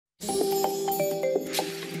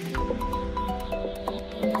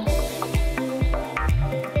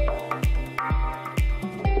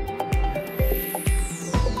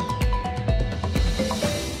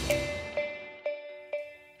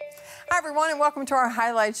and welcome to our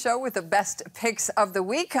highlight show with the best picks of the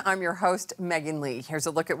week. I'm your host, Megan Lee. Here's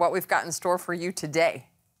a look at what we've got in store for you today.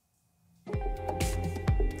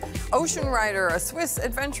 Ocean Rider, a Swiss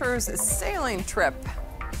adventurer's sailing trip.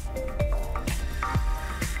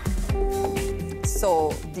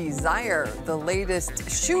 Soul Desire, the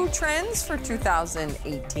latest shoe trends for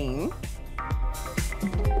 2018.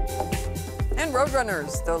 And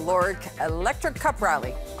Roadrunners, the Loric Electric Cup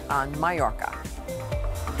Rally on Majorca.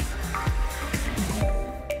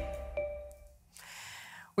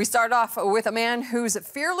 We start off with a man whose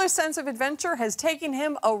fearless sense of adventure has taken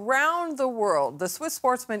him around the world, the Swiss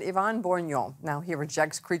sportsman Yvan Bourgnon. Now he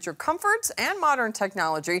rejects creature comforts and modern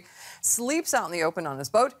technology, sleeps out in the open on his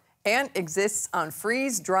boat, and exists on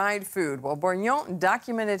freeze-dried food. Well, Bourgnon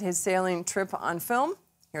documented his sailing trip on film.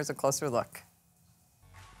 Here's a closer look.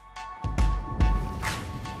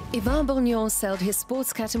 Yvan Bourgnon sailed his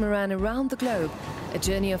sports catamaran around the globe, a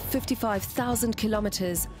journey of 55,000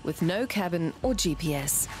 kilometers with no cabin or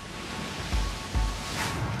GPS.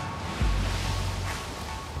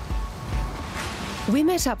 We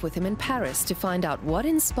met up with him in Paris to find out what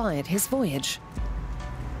inspired his voyage.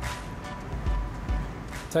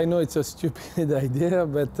 I know it's a stupid idea,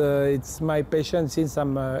 but it's my passion since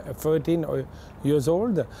I'm 13 years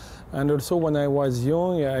old. And also when I was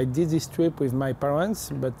young, I did this trip with my parents,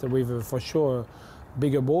 but with for sure a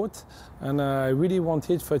bigger boat. And I really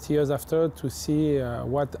wanted 30 years after to see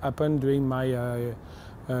what happened during my,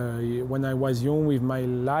 when I was young with my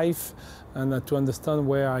life and to understand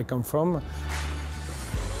where I come from.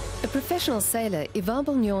 A professional sailor, Yvan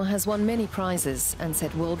Bourgnon has won many prizes and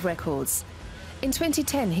set world records. In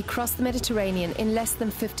 2010, he crossed the Mediterranean in less than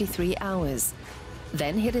 53 hours.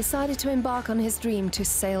 Then he decided to embark on his dream to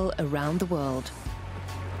sail around the world.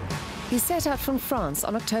 He set out from France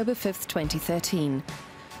on October 5th, 2013.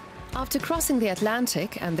 After crossing the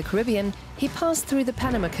Atlantic and the Caribbean, he passed through the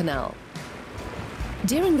Panama Canal.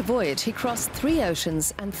 During the voyage, he crossed 3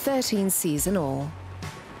 oceans and 13 seas in all.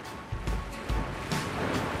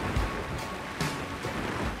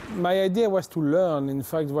 My idea was to learn, in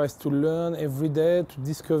fact, was to learn every day, to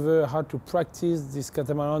discover how to practice this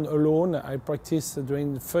catamaran alone. I practiced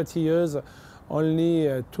during 30 years,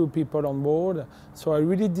 only 2 people on board. So I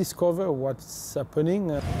really discovered what's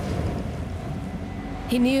happening.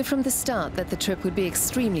 He knew from the start that the trip would be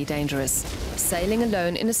extremely dangerous, sailing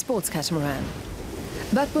alone in a sports catamaran.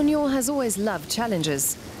 But Bourgnon has always loved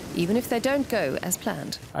challenges, even if they don't go as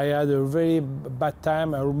planned. I had a very bad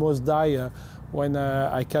time. I almost died when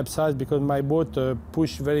I capsized because my boat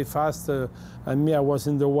pushed very fast and me, I was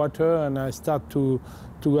in the water and I started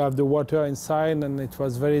to have the water inside and it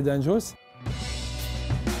was very dangerous.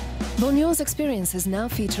 Bourgnon's experiences now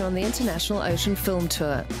feature on the International Ocean Film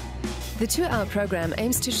Tour. The 2-hour program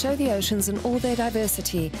aims to show the oceans in all their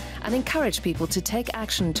diversity and encourage people to take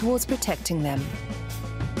action towards protecting them.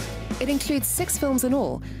 It includes 6 films in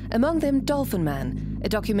all, among them Dolphin Man, a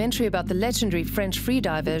documentary about the legendary French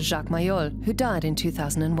freediver Jacques Mayol, who died in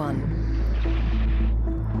 2001.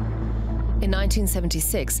 In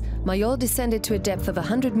 1976, Mayol descended to a depth of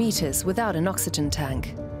 100 meters without an oxygen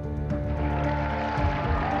tank.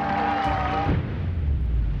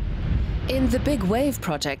 In the Big Wave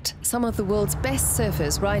project, some of the world's best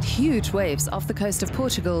surfers ride huge waves off the coast of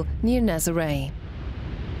Portugal near Nazaré.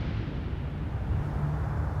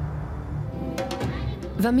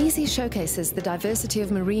 Vamisi showcases the diversity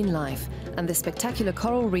of marine life and the spectacular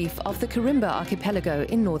coral reef of the Carimba archipelago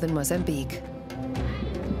in northern Mozambique.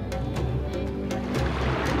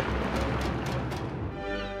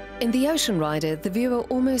 In the Ocean Rider, the viewer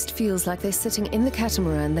almost feels like they're sitting in the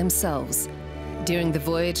catamaran themselves. During the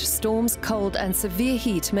voyage, storms, cold and severe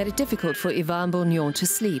heat made it difficult for Yvan Bourgnon to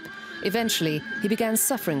sleep. Eventually, he began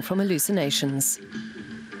suffering from hallucinations.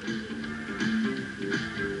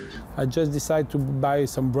 I just decided to buy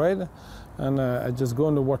some bread and I just go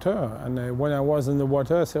in the water. And when I was in the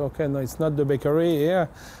water, I said, okay, no, it's not the bakery here.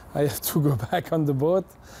 I have to go back on the boat.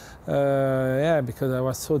 Yeah, because I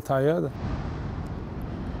was so tired.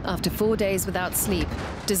 After 4 days without sleep,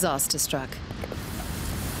 disaster struck.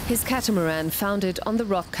 His catamaran foundered on the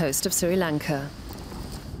rock coast of Sri Lanka.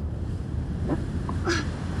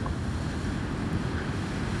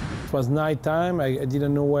 It was night time. I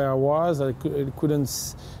didn't know where I was. I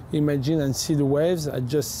couldn't imagine and see the waves. I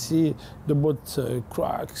just see the boat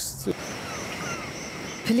cracks.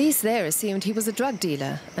 Police there assumed he was a drug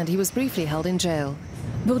dealer and he was briefly held in jail.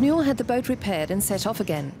 Bourgnon had the boat repaired and set off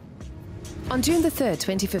again. On June the 3rd,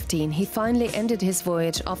 2015, he finally ended his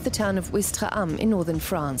voyage off the town of Ouistreham in northern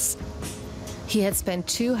France. He had spent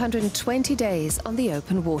 220 days on the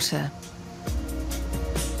open water.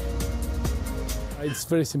 It's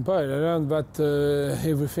very simple. I learned that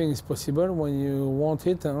everything is possible when you want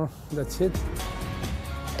it. That's it.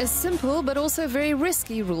 A simple but also very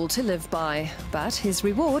risky rule to live by. But his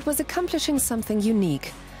reward was accomplishing something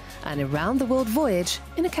unique. An around-the-world voyage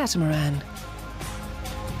in a catamaran.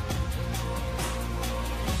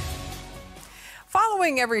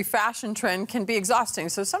 Following every fashion trend can be exhausting,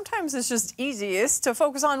 so sometimes it's just easiest to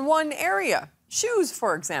focus on one area. Shoes,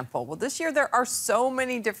 for example. Well, this year there are so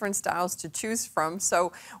many different styles to choose from,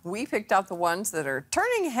 so we picked out the ones that are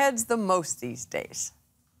turning heads the most these days.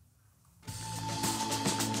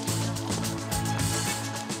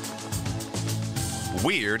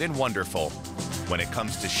 Weird and wonderful. When it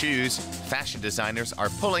comes to shoes, fashion designers are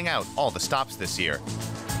pulling out all the stops this year.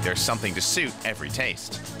 There's something to suit every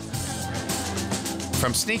taste.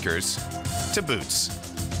 From sneakers to boots.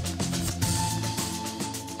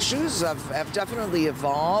 Shoes have definitely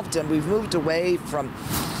evolved, and we've moved away from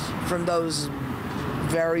those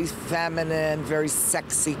very feminine, very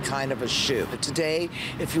sexy kind of a shoe. But today,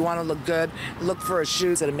 if you want to look good, look for a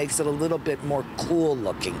shoe that makes it a little bit more cool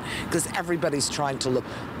looking, because everybody's trying to look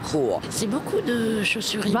cool.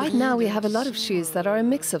 Right now we have a lot of shoes that are a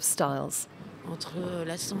mix of styles.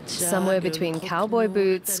 Somewhere between cowboy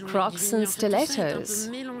boots, Crocs and stilettos.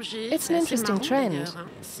 It's an interesting trend.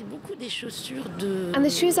 And the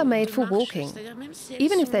shoes are made for walking.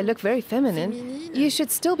 Even if they look very feminine, you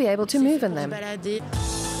should still be able to move in them.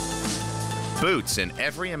 Boots in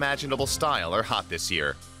every imaginable style are hot this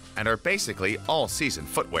year and are basically all-season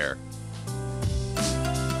footwear.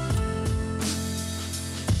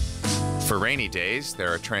 For rainy days,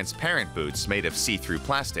 there are transparent boots made of see-through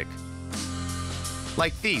plastic.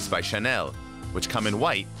 Like these by Chanel, which come in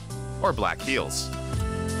white or black heels.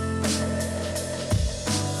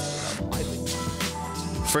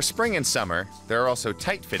 For spring and summer, there are also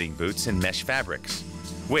tight-fitting boots in mesh fabrics,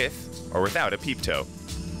 with or without a peep toe.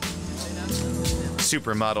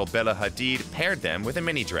 Supermodel Bella Hadid paired them with a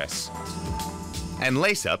mini dress. And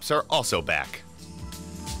lace-ups are also back.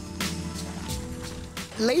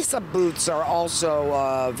 Lace-up boots are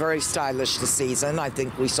also very stylish this season. I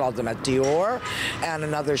think we saw them at Dior and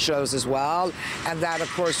in other shows as well. And that,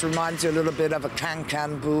 of course, reminds you a little bit of a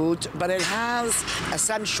can-can boot, but it has a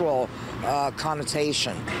sensual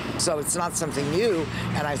connotation. So it's not something new,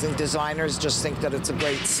 and I think designers just think that it's a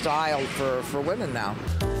great style for women now.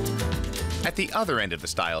 At the other end of the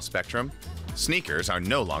style spectrum, sneakers are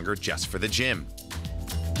no longer just for the gym.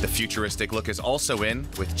 The futuristic look is also in,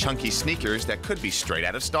 with chunky sneakers that could be straight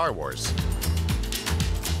out of Star Wars.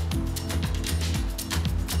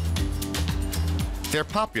 They're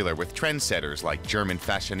popular with trendsetters like German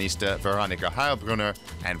fashionista Veronika Heilbrunner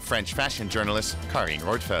and French fashion journalist Karin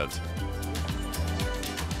Rothfeld.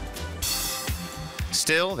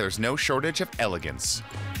 Still, there's no shortage of elegance.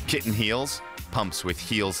 Kitten heels, pumps with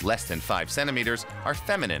heels less than 5 centimeters, are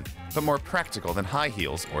feminine, but more practical than high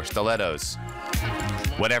heels or stilettos.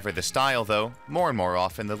 Whatever the style, though, more and more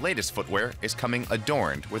often the latest footwear is coming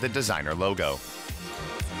adorned with a designer logo.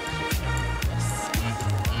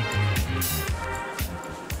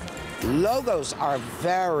 Logos are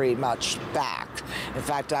very much back. In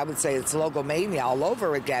fact, I would say it's logomania all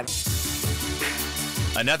over again.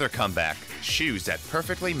 Another comeback, shoes that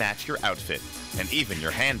perfectly match your outfit and even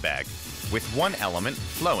your handbag, with one element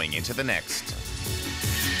flowing into the next.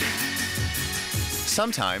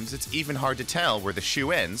 Sometimes it's even hard to tell where the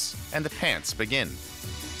shoe ends and the pants begin.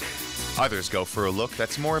 Others go for a look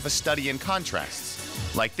that's more of a study in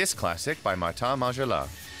contrasts, like this classic by Majorca.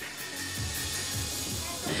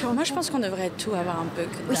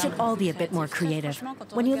 We should all be a bit more creative.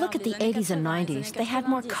 When you look at the 80s and 90s, they had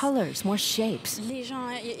more colors, more shapes.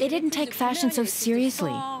 They didn't take fashion so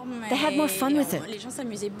seriously. They had more fun with it.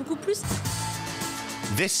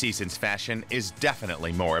 This season's fashion is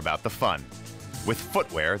definitely more about the fun, with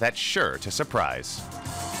footwear that's sure to surprise.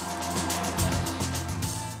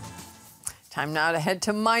 Time now to head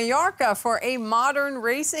to Majorca for a modern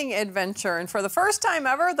racing adventure. And for the first time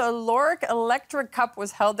ever, the Loric Electric Cup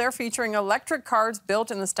was held there, featuring electric cars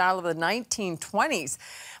built in the style of the 1920s.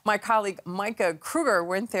 My colleague Micah Kruger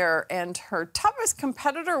went there, and her toughest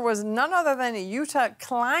competitor was none other than Jutta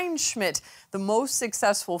Kleinschmidt, the most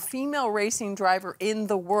successful female racing driver in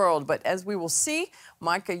the world. But as we will see,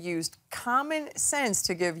 Micah used common sense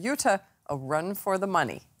to give Jutta a run for the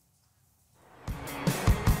money.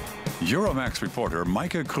 Euromaxx reporter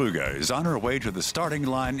Micah Kruger is on her way to the starting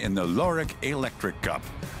line in the Loric Electric Cup,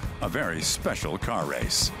 a very special car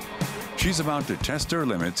race. She's about to test her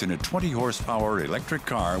limits in a 20-horsepower electric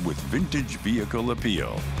car with vintage vehicle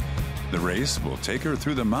appeal. The race will take her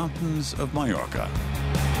through the mountains of Majorca.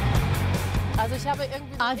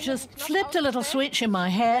 I've just flipped a little switch in my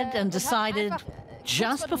head and decided,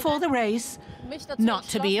 just before the race, not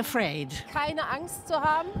to be afraid.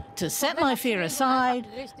 To set my fear aside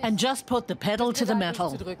and just put the pedal to the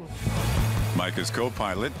metal. Maika's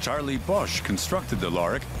co-pilot, Charlie Bosch, constructed the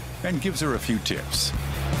Lorek and gives her a few tips.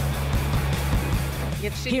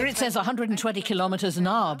 Here it says 120 kilometers an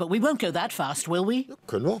hour, but we won't go that fast, will we?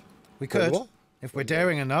 We could, if we're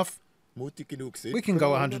daring enough. We can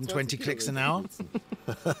go 120 clicks an hour.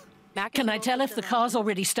 Can I tell if the car's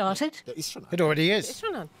already started? It already is.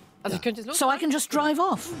 So I can just drive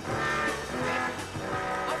off.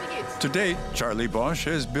 To date, Charlie Bosch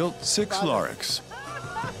has built 6 Loreks.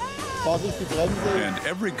 And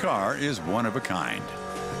every car is one of a kind.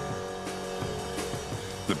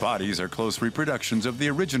 The bodies are close reproductions of the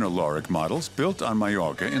original Lorek models built on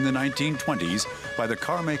Majorca in the 1920s by the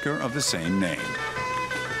car maker of the same name.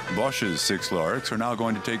 Bosch's 6 Loreks are now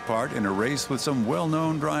going to take part in a race with some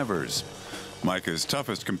well-known drivers. Maika's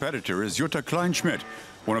toughest competitor is Jutta Kleinschmidt,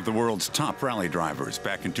 one of the world's top rally drivers.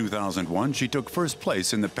 Back in 2001, she took first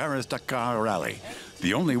place in the Paris-Dakar Rally,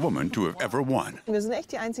 the only woman to have ever won. We're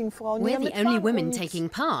the only women taking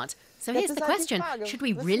part. So here's the question, should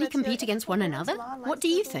we really compete against one another? What do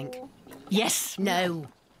you think? Yes. No.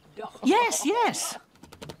 Yes, yes.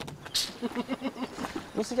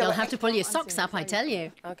 You'll have to pull your socks up, I tell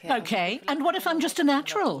you. Okay, and what if I'm just a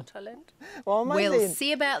natural? We'll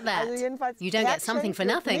see about that. You don't get something for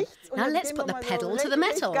nothing. Now let's put the pedal to the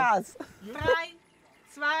metal. 3,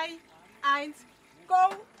 2, 1,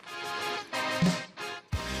 go!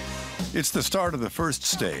 It's the start of the first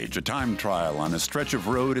stage, a time trial on a stretch of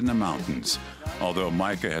road in the mountains. Although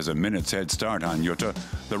Maika has a minute's head start on Jutta,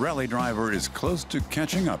 the rally driver is close to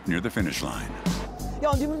catching up near the finish line.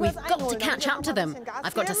 We've got to catch up to them.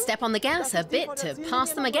 I've got to step on the gas a bit to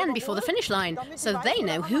pass them again before the finish line, so they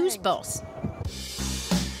know who's boss.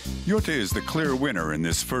 Jutta is the clear winner in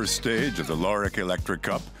this first stage of the Lorek Electric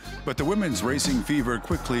Cup, but the women's racing fever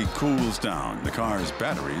quickly cools down. The car's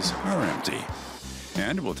batteries are empty,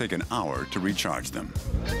 and it will take an hour to recharge them.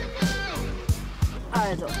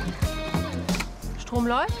 Also, Strom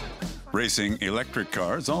läuft. Racing electric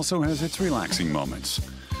cars also has its relaxing moments.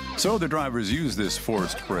 So the drivers use this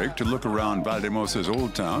forced break to look around Valdemosa's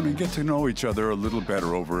old town and get to know each other a little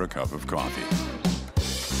better over a cup of coffee.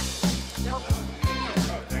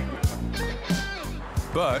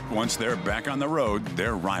 But once they're back on the road,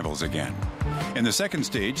 they're rivals again. In the second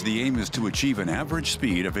stage, the aim is to achieve an average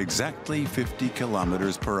speed of exactly 50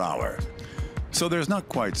 kilometers per hour. So there's not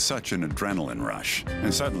quite such an adrenaline rush.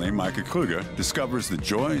 And suddenly, Maika Krüger discovers the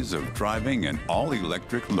joys of driving an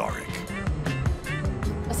all-electric Lorek.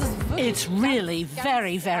 It's really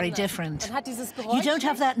very, very different. You don't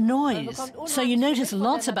have that noise, so you notice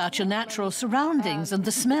lots about your natural surroundings and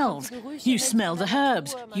the smells. You smell the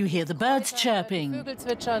herbs, you hear the birds chirping.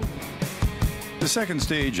 The second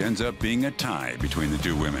stage ends up being a tie between the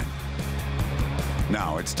two women.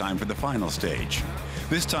 Now it's time for the final stage.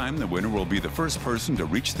 This time, the winner will be the first person to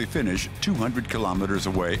reach the finish 200 kilometers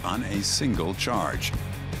away on a single charge.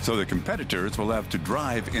 So the competitors will have to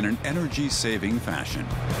drive in an energy-saving fashion.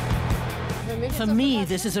 For me,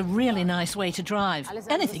 this is a really nice way to drive.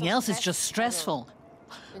 Anything else is just stressful.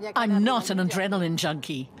 I'm not an adrenaline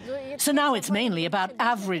junkie. So now it's mainly about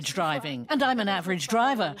average driving, and I'm an average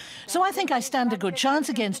driver. So I think I stand a good chance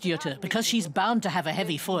against Jutta, because she's bound to have a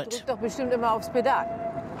heavy foot.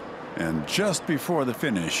 And just before the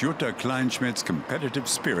finish, Jutta Kleinschmidt's competitive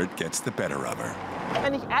spirit gets the better of her.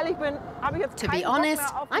 To be honest,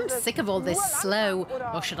 I'm sick of all this slow,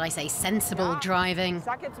 or should I say sensible driving.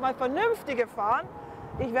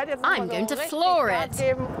 I'm going to floor it.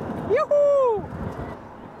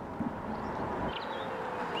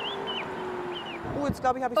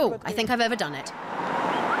 Oh, I think I've overdone it.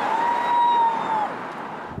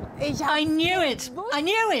 I knew it! I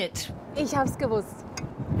knew it! Ich hab's gewusst.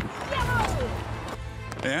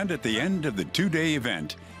 And at the end of the two-day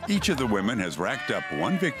event, each of the women has racked up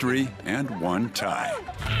 1 victory and 1 tie.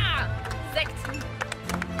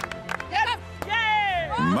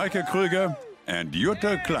 Maika Krüger and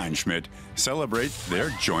Jutta Kleinschmidt celebrate their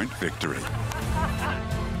joint victory.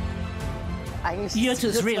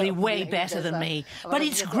 Jutta's really way better than me, but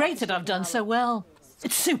it's great that I've done so well.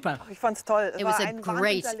 It's super. It was a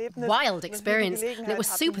great, wild experience, and it was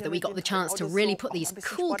super that we got the chance to really put these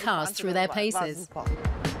cool cars through their paces.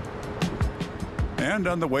 And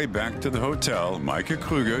on the way back to the hotel, Maika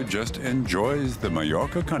Krüger just enjoys the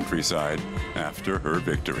Majorca countryside after her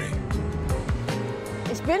victory.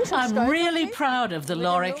 I'm really proud of the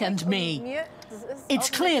Lorek and me. It's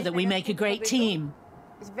clear that we make a great team.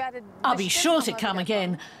 I'll be sure to come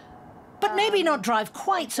again, But maybe not drive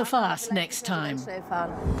quite so fast next time.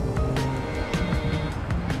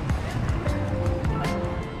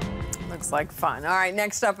 Looks like fun. All right,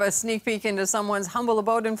 next up, a sneak peek into someone's humble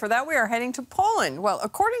abode, and for that we are heading to Poland. Well,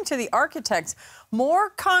 according to the architects,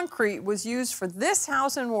 more concrete was used for this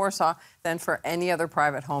house in Warsaw than for any other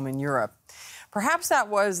private home in Europe. Perhaps that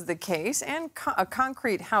was the case, and a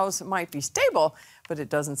concrete house might be stable, but it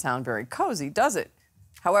doesn't sound very cozy, does it?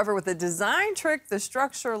 However, with a design trick, the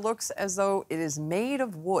structure looks as though it is made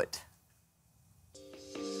of wood.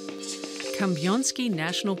 Kępionski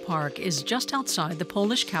National Park is just outside the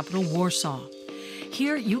Polish capital, Warsaw.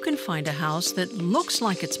 Here you can find a house that looks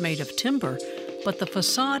like it's made of timber, but the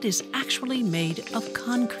facade is actually made of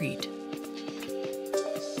concrete.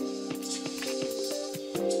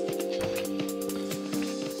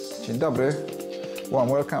 Dzień dobry. Warm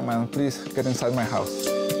welcome and please get inside my house.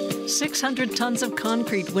 600 tons of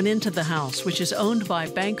concrete went into the house, which is owned by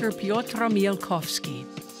banker Piotr Mielkowski.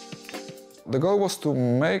 The goal was to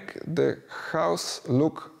make the house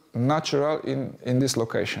look natural in this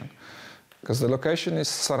location, because the location is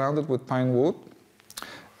surrounded with pine wood,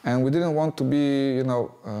 and we didn't want to be,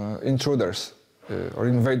 intruders or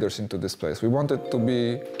invaders into this place. We wanted to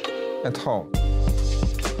be at home.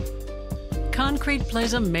 Concrete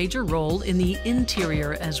plays a major role in the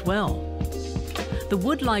interior as well. The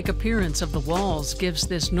wood-like appearance of the walls gives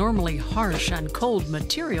this normally harsh and cold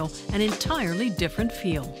material an entirely different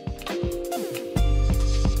feel.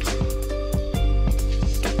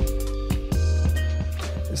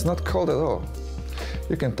 It's not cold at all.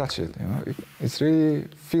 You can touch it, It really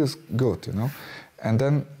feels good, And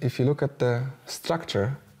then if you look at the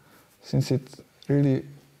structure, since it really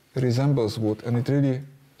resembles wood and it really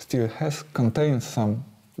still contains some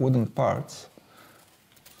wooden parts,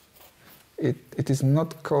 it is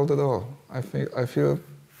not cold at all. I feel,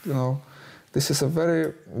 this is a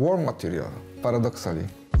very warm material, paradoxally.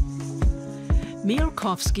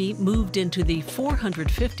 Mielkowski moved into the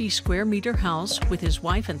 450 square meter house with his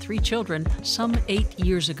wife and 3 children some 8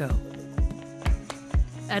 years ago.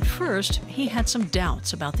 At first, he had some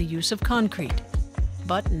doubts about the use of concrete,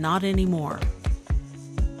 but not anymore.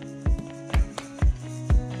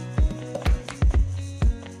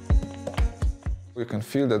 You can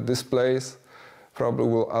feel that this place probably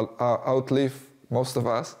will outlive most of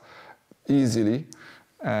us easily,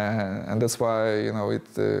 and that's why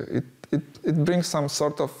it brings some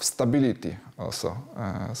sort of stability also.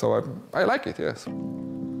 So I like it, yes.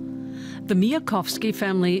 The Mielkowski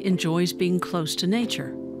family enjoys being close to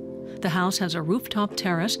nature. The house has a rooftop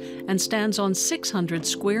terrace and stands on 600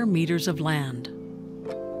 square meters of land.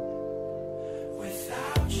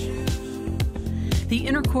 The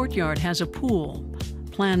inner courtyard has a pool.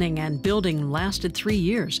 Planning and building lasted 3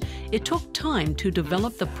 years. It took time to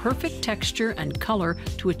develop the perfect texture and color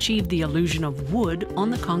to achieve the illusion of wood on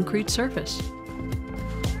the concrete surface.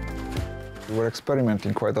 We were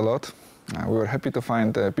experimenting quite a lot. We were happy to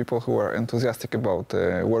find people who are enthusiastic about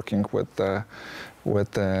working with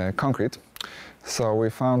concrete. So we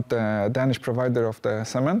found a Danish provider of the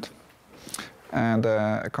cement and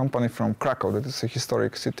a company from Krakow, that is a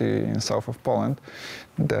historic city in south of Poland,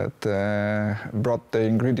 that brought the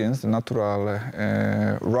ingredients, the natural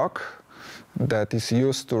rock that is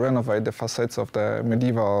used to renovate the facades of the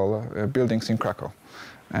medieval buildings in Krakow.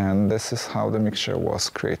 And this is how the mixture was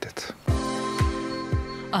created.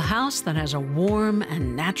 A house that has a warm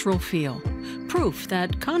and natural feel. Proof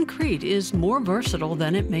that concrete is more versatile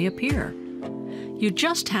than it may appear. You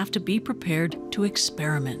just have to be prepared to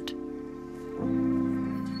experiment.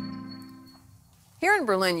 Here in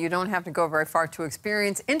Berlin, you don't have to go very far to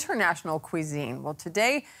experience international cuisine. Well,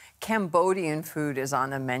 today, Cambodian food is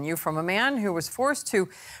on the menu from a man who was forced to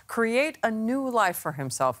create a new life for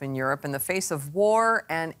himself in Europe in the face of war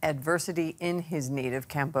and adversity in his native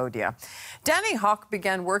Cambodia. Danny Hawk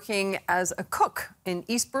began working as a cook in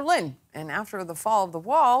East Berlin. And after the fall of the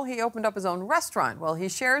wall, he opened up his own restaurant. Well, he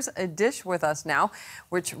shares a dish with us now,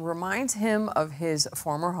 which reminds him of his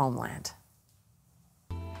former homeland.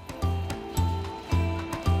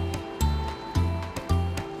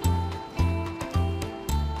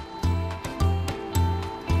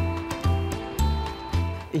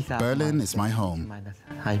 Berlin is my home.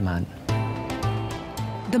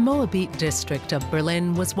 The Moabit district of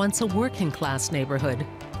Berlin was once a working-class neighborhood.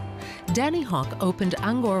 Danny Hawk opened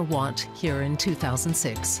Angkor Wat here in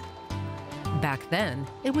 2006. Back then,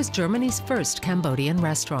 it was Germany's first Cambodian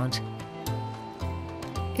restaurant.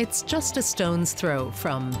 It's just a stone's throw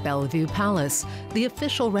from Bellevue Palace, the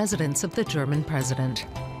official residence of the German president.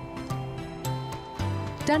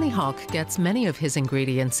 Danny Hawk gets many of his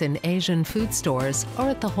ingredients in Asian food stores or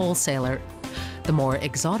at the wholesaler. The more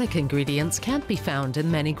exotic ingredients can't be found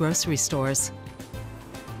in many grocery stores.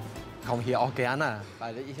 I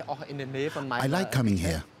like coming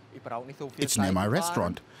here. It's near my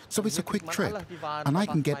restaurant, so it's a quick trip, and I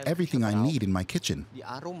can get everything I need in my kitchen.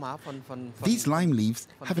 These lime leaves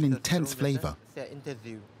have an intense flavor.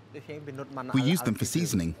 We use them for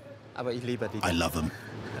seasoning. I love them.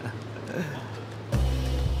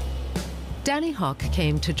 Danny Hock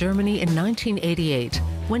came to Germany in 1988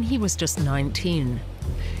 when he was just 19.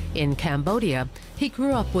 In Cambodia, he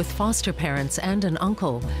grew up with foster parents and an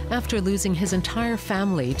uncle after losing his entire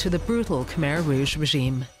family to the brutal Khmer Rouge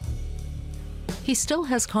regime. He still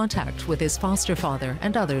has contact with his foster father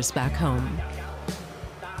and others back home.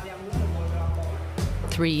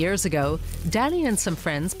 3 years ago, Danny and some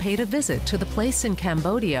friends paid a visit to the place in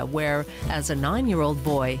Cambodia where, as a 9-year-old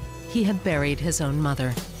boy, he had buried his own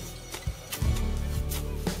mother.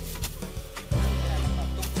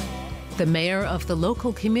 The mayor of the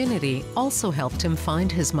local community also helped him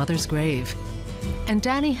find his mother's grave, and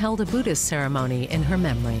Danny held a Buddhist ceremony in her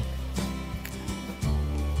memory.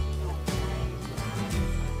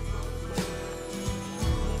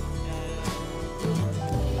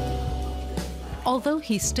 Although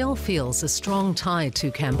he still feels a strong tie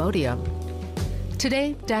to Cambodia,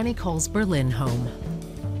 today Danny calls Berlin home.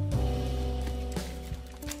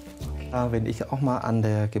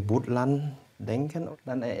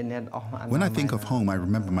 When I think of home, I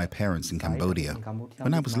remember my parents in Cambodia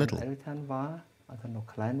when I was little.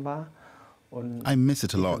 I miss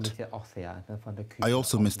it a lot. I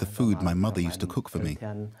also miss the food my mother used to cook for me.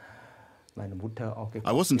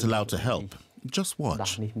 I wasn't allowed to help, just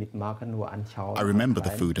watch. I remember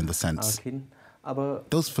the food and the scents.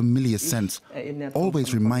 Those familiar scents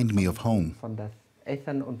always remind me of home.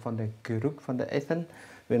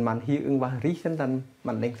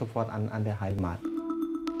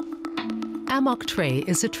 Amok tray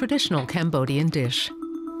is a traditional Cambodian dish.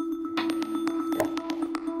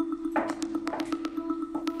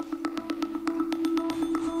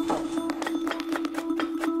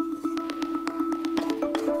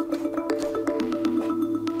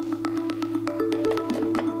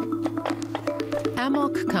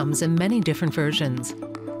 Amok comes in many different versions.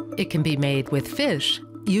 It can be made with fish,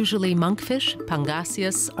 usually monkfish,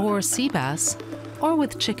 pangasius, or sea bass, or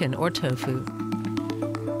with chicken or tofu.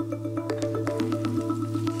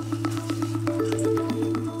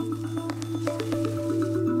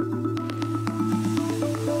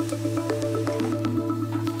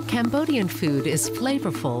 Cambodian food is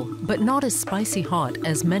flavorful, but not as spicy hot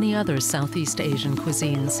as many other Southeast Asian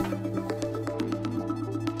cuisines.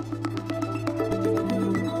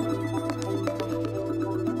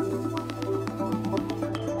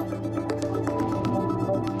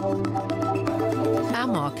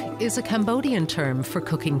 Is a Cambodian term for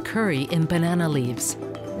cooking curry in banana leaves.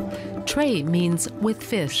 Tray means with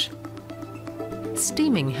fish.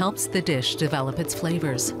 Steaming helps the dish develop its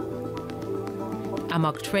flavors.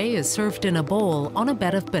 Amok tray is served in a bowl on a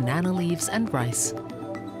bed of banana leaves and rice.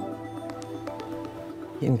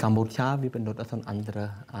 In Cambodia,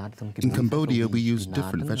 we use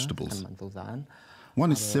different vegetables.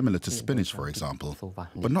 One is similar to spinach, for example,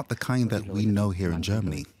 but not the kind that we know here in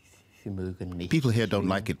Germany. People here don't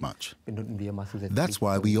like it much. That's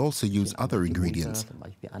why we also use other ingredients,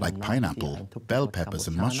 like pineapple, bell peppers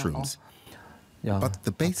and mushrooms. But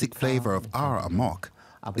the basic flavor of our amok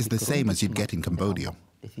is the same as you'd get in Cambodia.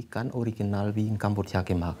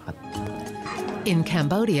 In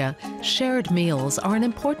Cambodia, shared meals are an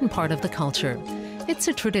important part of the culture. It's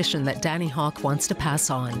a tradition that Danny Hock wants to pass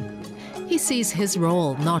on. He sees his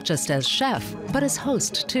role not just as chef, but as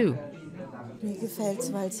host too.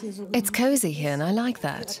 It's cozy here and I like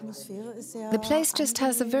that. The place just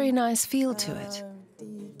has a very nice feel to it.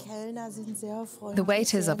 The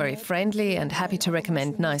waiters are very friendly and happy to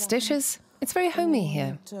recommend nice dishes. It's very homey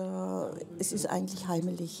here.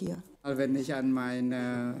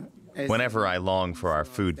 Whenever I long for our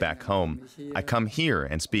food back home, I come here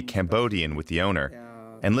and speak Cambodian with the owner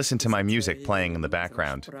and listen to my music playing in the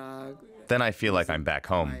background. Then I feel like I'm back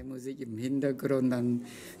home.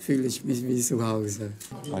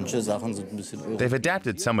 They've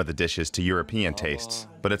adapted some of the dishes to European tastes,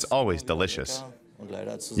 but it's always delicious.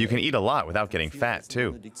 You can eat a lot without getting fat,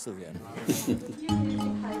 too.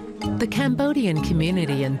 The Cambodian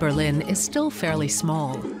community in Berlin is still fairly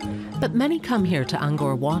small, but many come here to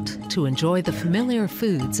Angkor Wat to enjoy the familiar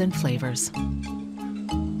foods and flavors.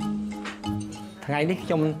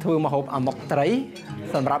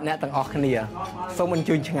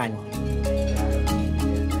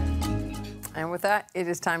 And with that, it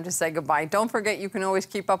is time to say goodbye. Don't forget, you can always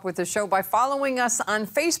keep up with the show by following us on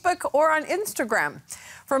Facebook or on Instagram.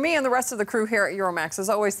 For me and the rest of the crew here at Euromaxx, as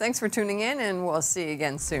always, thanks for tuning in, and we'll see you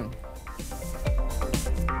again soon.